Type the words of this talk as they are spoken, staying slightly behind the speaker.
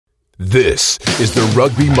This is the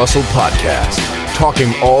Rugby Muscle Podcast,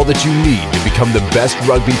 talking all that you need to become the best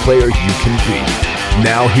rugby player you can be.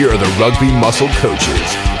 Now here are the Rugby Muscle coaches,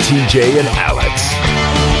 TJ and Alex.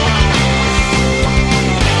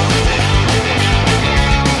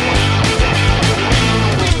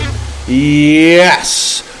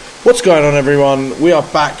 Yes! What's going on, everyone? We are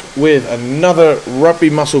back with another Rugby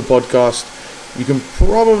Muscle Podcast. You can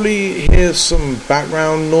probably hear some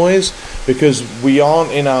background noise because we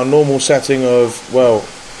aren't in our normal setting of,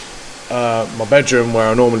 my bedroom where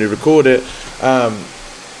I normally record it. I'm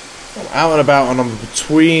out and about and I'm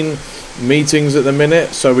between meetings at the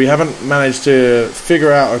minute, so we haven't managed to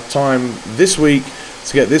figure out a time this week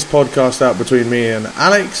to get this podcast out between me and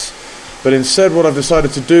Alex. But instead, what I've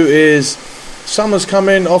decided to do is, summer's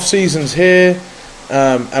coming, off-season's here,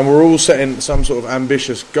 and we're all setting some sort of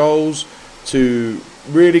ambitious goals to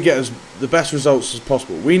really get us the best results as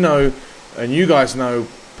possible. We know, and you guys know,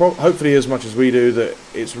 hopefully as much as we do, that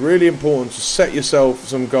it's really important to set yourself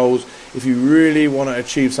some goals if you really want to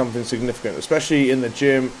achieve something significant, especially in the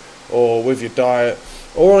gym or with your diet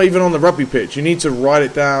or even on the rugby pitch. You need to write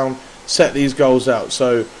it down, set these goals out.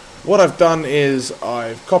 So what I've done is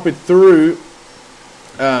I've copied through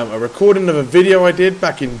a recording of a video I did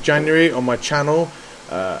back in January on my channel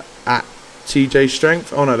at TJ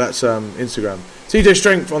Strength. Oh no, that's Instagram. TJ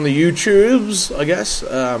Strength on the YouTubes, I guess.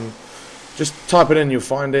 Just type it in, you'll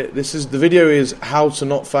find it. The video is how to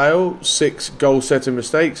not fail, 6 goal setting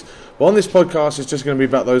mistakes. But on this podcast, it's just going to be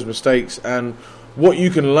about those mistakes and what you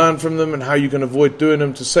can learn from them and how you can avoid doing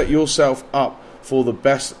them to set yourself up for the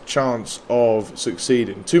best chance of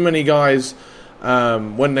succeeding. Too many guys,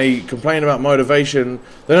 when they complain about motivation,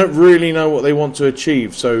 they don't really know what they want to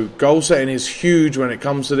achieve. So goal setting is huge when it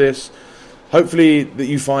comes to this. Hopefully that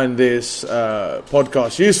you find this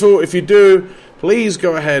podcast useful. If you do, please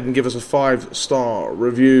go ahead and give us a 5-star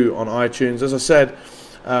review on iTunes. As I said,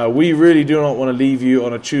 we really do not want to leave you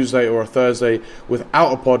on a Tuesday or a Thursday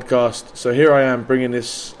without a podcast. So here I am bringing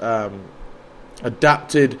this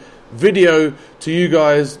adapted video to you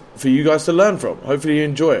guys, for you guys to learn from. Hopefully you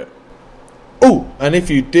enjoy it. Oh, and if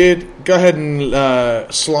you did, go ahead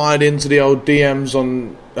and slide into the old DMs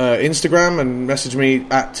on Instagram and message me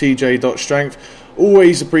at tj.strength.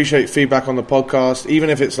 Always appreciate feedback on the podcast, even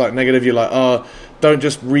if it's like negative. You're like, don't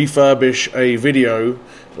just refurbish a video.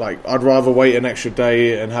 Like, I'd rather wait an extra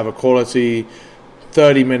day and have a quality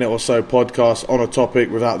 30-minute or so podcast on a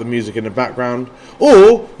topic without the music in the background.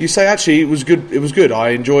 Or you say, actually, it was good. I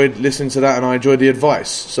enjoyed listening to that and I enjoyed the advice.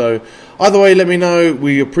 So either way, let me know.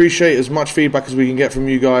 We appreciate as much feedback as we can get from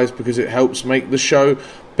you guys because it helps make the show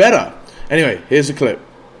better. Anyway, here's a clip.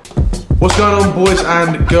 What's going on, boys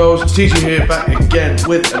and girls? TJ here, back again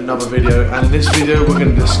with another video. And in this video, we're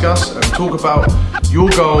going to discuss and talk about your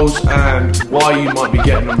goals and why you might be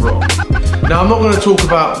getting them wrong. Now, I'm not going to talk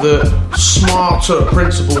about the smarter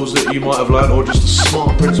principles that you might have learned, or just the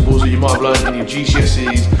smart principles that you might have learned in your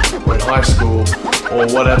GCSEs or in high school or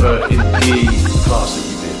whatever in PE class that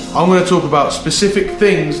you did. I'm going to talk about specific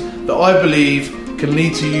things that I believe can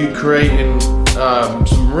lead to you creating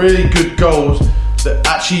some really good goals that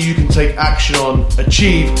actually you can take action on,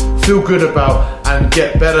 achieve, feel good about, and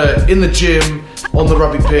get better in the gym, on the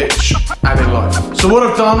rugby pitch, and in life. So what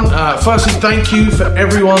I've done, firstly, thank you for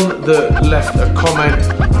everyone that left a comment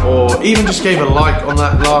or even just gave a like on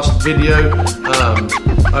that last video.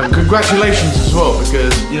 And congratulations as well,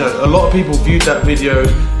 because a lot of people viewed that video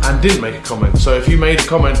and didn't make a comment. So if you made a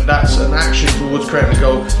comment, that's an action towards creating a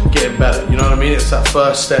goal, getting better. You know what I mean? It's that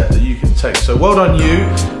first step that you can take. So well done you.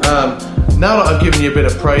 Now that I've given you a bit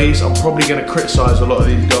of praise, I'm probably going to criticise a lot of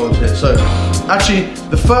these goals here. So actually,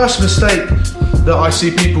 the first mistake that I see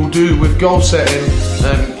people do with goal setting,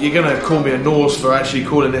 and you're going to call me a Norse for actually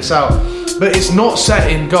calling this out, but it's not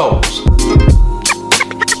setting goals.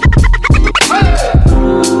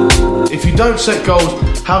 If you don't set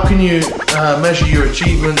goals, how can you measure your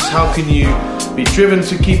achievements? How can you be driven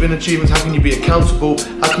to keeping achievements? How can you be accountable?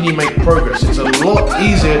 How can you make progress? It's a lot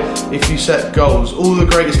easier if you set goals. All the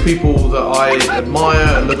greatest people that I admire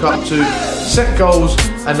and look up to set goals,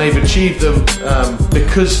 and they've achieved them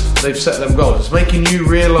because they've set them goals. It's making you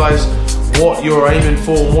realise what you're aiming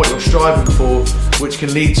for and what you're striving for, which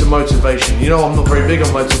can lead to motivation. I'm not very big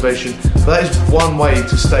on motivation, but that is one way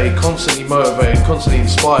to stay constantly motivated, constantly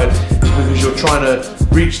inspired, is because you're trying to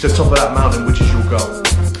reach the top of that mountain, which is your goal.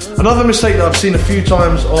 Another mistake that I've seen a few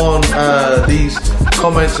times on these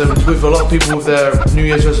comments and with a lot of people with their New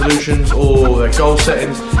Year's resolutions or their goal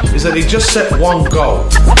settings is that they just set one goal.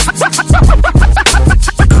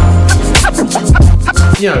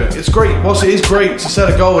 It's great. Whilst it is great to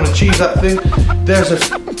set a goal and achieve that thing,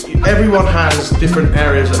 everyone has different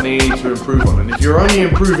areas that they need to improve on, and if you're only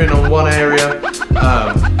improving on one area,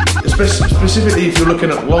 specifically if you're looking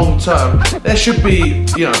at long term, there should be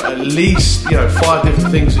at least 5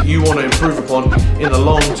 different things that you want to improve upon in the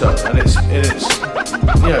long term, and it's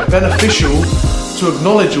beneficial to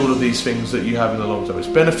acknowledge all of these things that you have in the long term. It's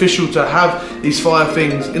beneficial to have these 5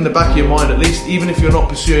 things in the back of your mind, at least, even if you're not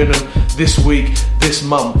pursuing them this week, this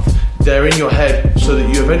month. They're in your head so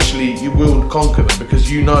that you will conquer them,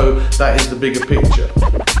 because you know that is the bigger picture.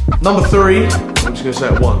 Number 3, I'm just going to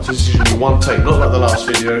say it once, this is usually one take, not like the last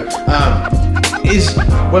video, is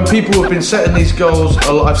when people have been setting these goals,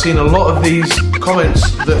 I've seen a lot of these comments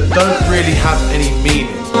that don't really have any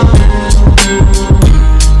meaning.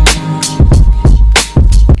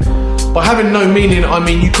 By having no meaning, I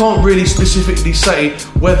mean you can't really specifically say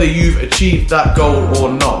whether you've achieved that goal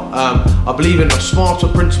or not. I believe in the SMARTER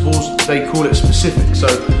principles, they call it specific.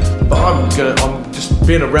 But I'm just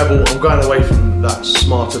being a rebel, I'm going away from that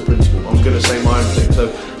SMARTER principle. I'm going to say my own thing.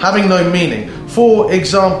 So having no meaning. For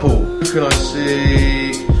example, who can I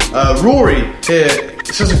see? Rory here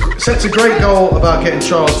sets a great goal about getting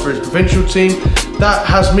trials for his provincial team. That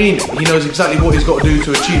has meaning. He knows exactly what he's got to do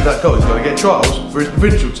to achieve that goal. He's got to get trials for his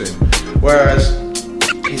provincial team. Whereas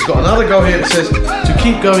he's got another goal here that says to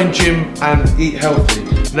keep going gym and eat healthy.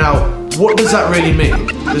 Now, what does that really mean?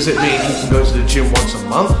 Does it mean he can go to the gym once a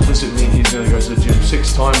month? Does it mean he's going to go to the gym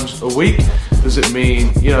 6 times a week? Does it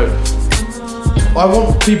mean, I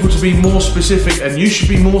want people to be more specific, and you should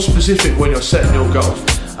be more specific when you're setting your goals.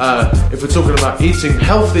 If we're talking about eating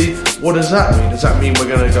healthy, what does that mean? Does that mean we're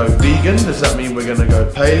going to go vegan? Does that mean we're going to go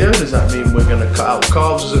paleo? Does that mean we're going to cut out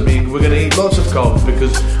carbs? Does it mean we're going to eat lots of carbs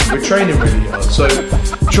because we're training really hard? So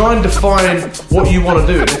try and define what you want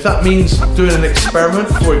to do. And if that means doing an experiment,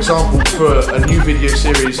 for example, for a new video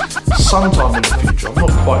series sometime in the future, I'm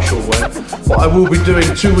not quite sure when, but I will be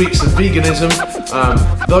doing 2 weeks of veganism.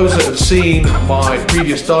 Those that have seen my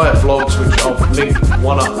previous diet vlogs, which I'll link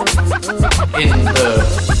one up in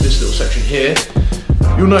this little section here,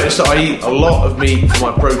 you'll notice that I eat a lot of meat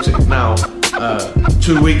for my protein. Now,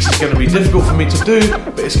 2 weeks is going to be difficult for me to do,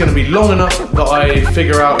 but it's going to be long enough that I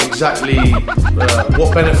figure out exactly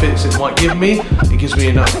what benefits it might give me. It gives me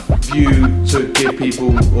enough view to give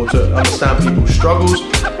people, or to understand people's struggles,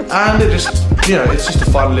 and it's just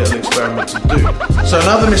a fun little experiment to do. So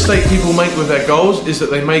another mistake people make with their goals is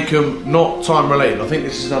that they make them not time related. I think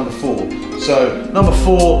this is number 4. So number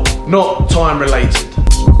 4, not time related.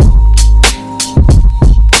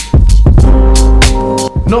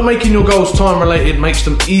 Not making your goals time related makes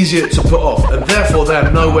them easier to put off, and therefore they're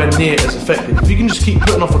nowhere near as effective. If you can just keep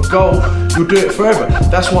putting off a goal, you'll do it forever.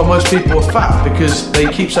 That's why most people are fat, because they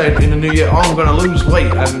keep saying in the new year, I'm going to lose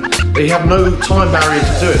weight, and they have no time barrier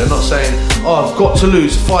to do it. They're not saying, I've got to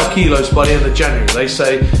lose 5 kilos by the end of January. They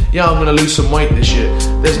say, I'm going to lose some weight this year.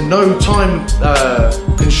 There's no time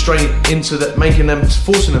constraint into that,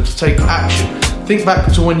 forcing them to take action. Think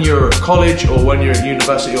back to when you're at college, or when you're at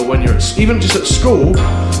university, or when you're even just at school.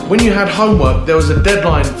 When you had homework, there was a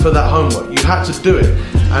deadline for that homework. You had to do it,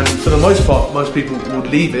 and for the most part, most people would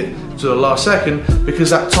leave it to the last second, because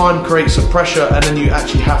that time creates some pressure, and then you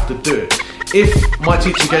actually have to do it. If my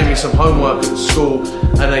teacher gave me some homework at school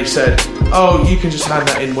and they said, you can just hand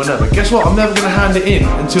that in whenever, guess what? I'm never going to hand it in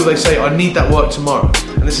until they say, I need that work tomorrow.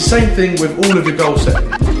 And it's the same thing with all of your goal setting.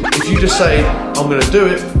 If you just say, I'm going to do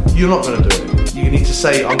it, you're not going to do it. You need to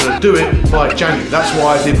say, I'm going to do it by January. That's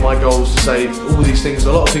why I did my goals, to say all these things.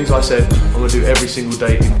 A lot of things I said I'm going to do every single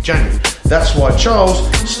day in January. That's why Charles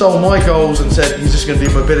stole my goals and said he's just going to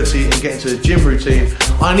do mobility and get into the gym routine.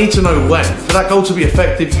 I need to know when. For that goal to be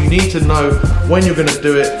effective, you need to know when you're going to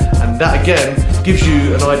do it, and that again gives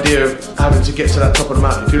you an idea of having to get to that top of the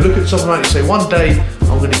mountain. If you look at the top of the mountain, you say, one day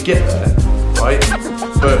I'm going to get there, right?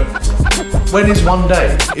 But when is one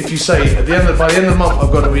day? If you say by the end of the month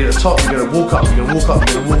I've got to be at the top, you're going to walk up, you're going to walk up,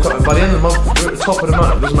 you're going to walk up, and by the end of the month you're at the top of the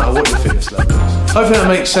mountain. It doesn't matter what your fitness level is. Hopefully that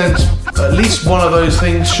makes sense. At least one of those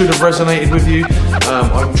things should have resonated with you.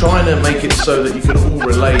 I'm trying to make it so that you can all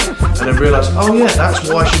relate and then realise, that's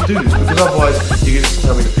why I should do this, because otherwise you can just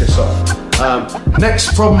tell me to piss off.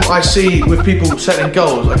 Next problem I see with people setting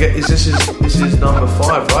goals, this is number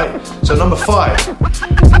 5, right? So number 5.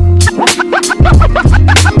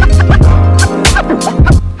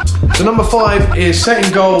 So number 5 is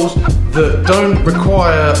setting goals that don't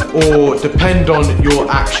require or depend on your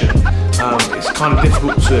action. It's kind of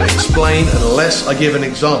difficult to explain unless I give an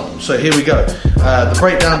example. So here we go. The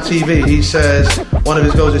Breakdown TV, he says one of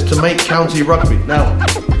his goals is to make county rugby. Now,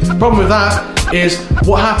 the problem with that is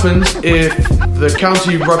what happens if the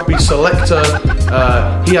county rugby selector,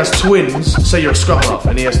 he has twins, say you're a scrum half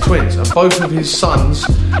and he has twins, and both of his sons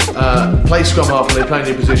play scrum half and they play in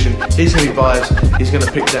your position, he's going to be biased, he's going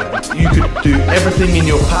to pick them. You could do everything in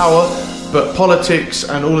your power, but politics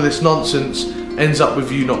and all of this nonsense ends up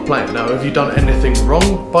with you not playing. Now, have you done anything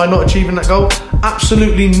wrong by not achieving that goal?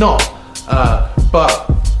 Absolutely not. But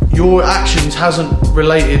your actions hasn't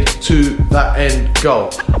related to that end goal.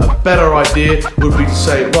 A better idea would be to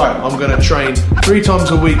say, right, I'm going to train 3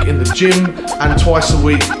 times a week in the gym and twice a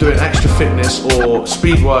week doing extra fitness or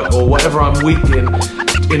speed work or whatever I'm weak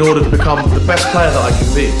in order to become the best player that I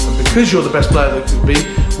can be. And because you're the best player that you can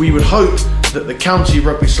be, we would hope that the county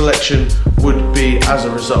rugby selection would be as a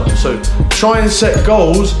result. So try and set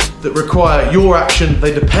goals that require your action,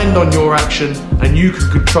 they depend on your action, and you can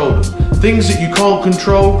control them. Things that you can't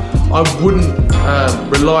control, I wouldn't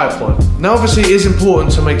rely upon. Now obviously it is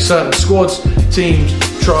important to make certain squads, teams,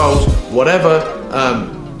 trials, whatever,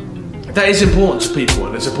 that is important to people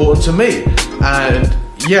and it's important to me. And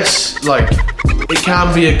yes, like, it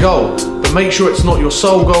can be a goal, but make sure it's not your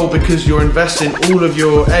sole goal because you're investing all of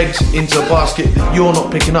your eggs into a basket that you're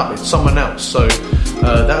not picking up, it's someone else. So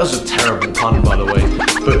that was a terrible pun, by the way,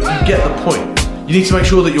 but you get the point. You need to make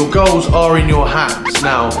sure that your goals are in your hands.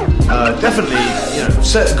 Now, definitely,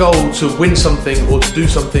 set a goal to win something or to do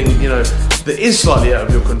something, that is slightly out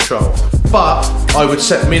of your control. But I would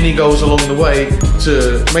set mini goals along the way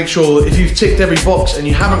to make sure that if you've ticked every box and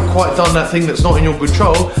you haven't quite done that thing that's not in your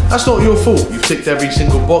control, that's not your fault. You've ticked every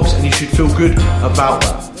single box and you should feel good about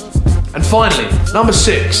that. And finally, number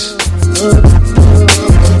 6.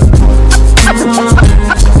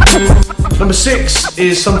 Number 6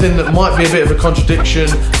 is something that might be a bit of a contradiction.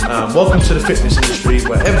 Welcome to the fitness industry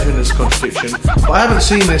where everything is a contradiction. But I haven't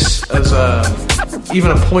seen this as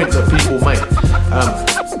even a point that people make.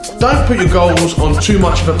 Don't put your goals on too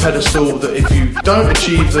much of a pedestal that if you don't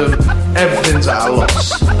achieve them, everything's at a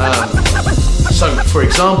loss. So, for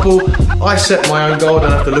example, I set my own goal, I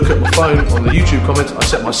don't have to look at my phone on the YouTube comments, I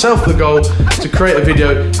set myself the goal to create a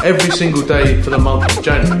video every single day for the month of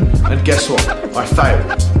January. And guess what? I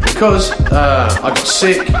failed. Because I got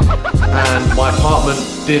sick and my apartment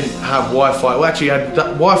didn't have Wi-Fi. Well, actually, I had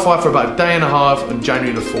Wi-Fi for about a day and a half on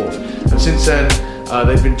January the 4th. And since then,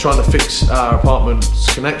 they've been trying to fix our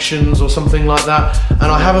apartment's connections or something like that, and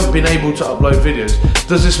I haven't been able to upload videos.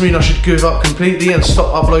 Does this mean I should give up completely and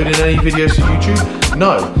stop uploading any videos to YouTube?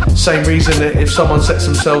 No. Same reason that if someone sets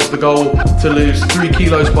themselves the goal to lose 3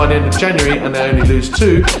 kilos by the end of January and they only lose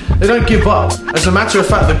 2, they don't give up. As a matter of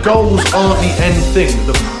fact, the goals aren't the end thing.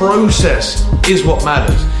 The process is what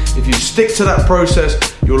matters. If you stick to that process,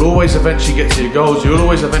 you'll always eventually get to your goals. You'll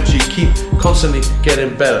always eventually keep constantly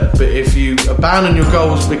getting better. But if you abandon your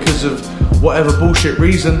goals because of whatever bullshit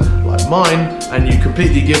reason, like mine, and you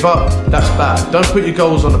completely give up, that's bad. Don't put your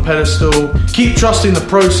goals on a pedestal. Keep trusting the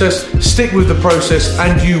process, stick with the process,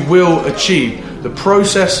 and you will achieve. The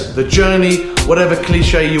process, the journey, whatever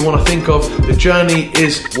cliche you want to think of, the journey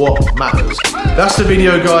is what matters. That's the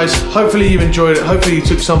video, guys. Hopefully you enjoyed it. Hopefully you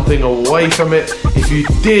took something away from it. If you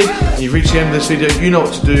did, and you've reached the end of this video, you know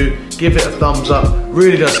what to do. Give it a thumbs up.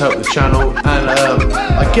 Really does help the channel. And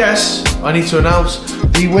I guess I need to announce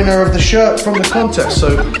the winner of the shirt from the contest. So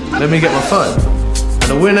let me get my phone. And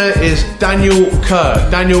the winner is Daniel Kerr.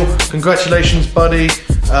 Daniel, congratulations, buddy.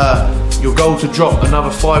 Your goal to drop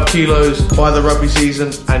another 5 kilos by the rugby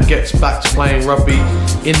season and gets back to playing rugby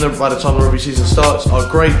by the time the rugby season starts are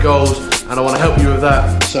great goals, and I want to help you with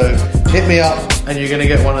that. So hit me up and you're going to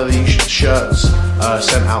get one of these shirts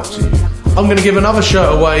sent out to you. I'm going to give another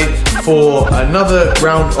shirt away for another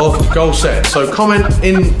round of goal setting. So comment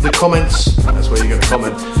in the comments, that's where you're going to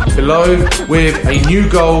comment, below with a new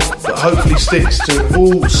goal that hopefully sticks to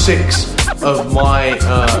all 6 of my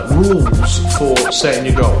rules for setting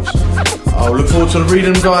your goals. I'll look forward to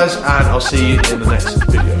reading them, guys, and I'll see you in the next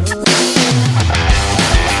video.